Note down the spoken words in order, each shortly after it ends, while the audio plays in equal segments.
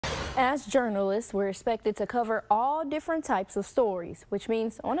As journalists, we're expected to cover all different types of stories, which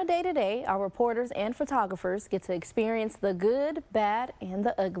means on a day-to-day, our reporters and photographers get to experience the good, bad, and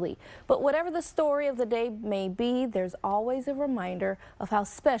the ugly. But whatever the story of the day may be, there's always a reminder of how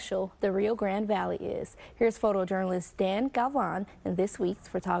special the Rio Grande Valley is. Here's photojournalist Dan Galvan in this week's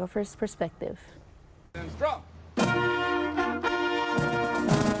Photographer's Perspective.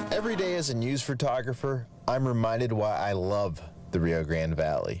 Every day as a news photographer, I'm reminded why I love the Rio Grande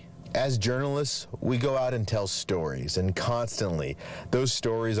Valley. As journalists, we go out and tell stories, and constantly, those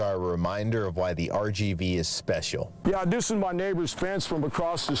stories are a reminder of why the RGV is special. Yeah, this is my neighbor's fence from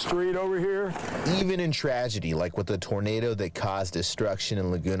across the street over here. Even in tragedy, like with the tornado that caused destruction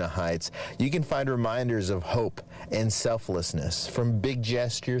in Laguna Heights, you can find reminders of hope and selflessness, from big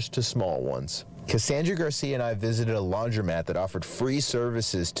gestures to small ones. Cassandra Garcia and I visited a laundromat that offered free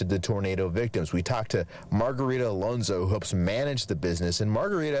services to the tornado victims. We talked to Margarita Alonso, who helps manage the business, and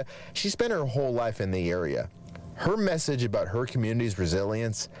Margarita, she spent her whole life in the area. Her message about her community's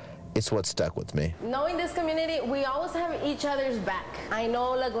resilience, it's what stuck with me. Knowing this community, we always have each other's back. I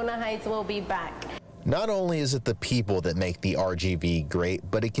know Laguna Heights will be back. Not only is it the people that make the RGV great,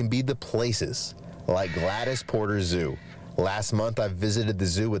 but it can be the places, like Gladys Porter Zoo. Last month, I visited the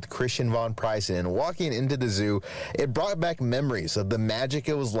zoo with Christian Von Preisen, and walking into the zoo, it brought back memories of the magic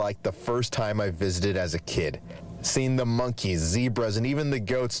it was like the first time I visited as a kid. Seeing the monkeys, zebras, and even the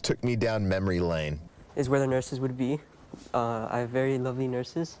goats took me down memory lane. Is where the nurses would be. I have very lovely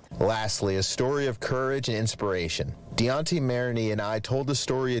nurses. Lastly, a story of courage and inspiration. Deonte Maroney and I told the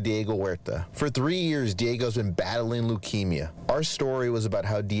story of Diego Huerta. For 3 years, Diego's been battling leukemia. Our story was about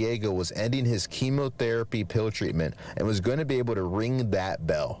how Diego was ending his chemotherapy pill treatment and was going to be able to ring that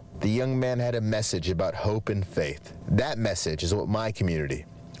bell. The young man had a message about hope and faith. That message is what my community,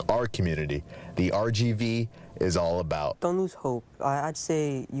 our community, the RGV, is all about. Don't lose hope. I'd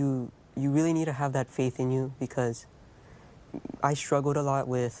say you really need to have that faith in you, because I struggled a lot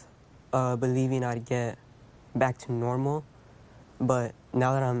with believing I'd get back to normal, but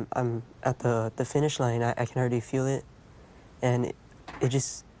now that I'm at the finish line, I can already feel it, and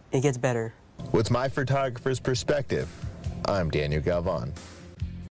it gets better. With my photographer's perspective, I'm Daniel Galvan.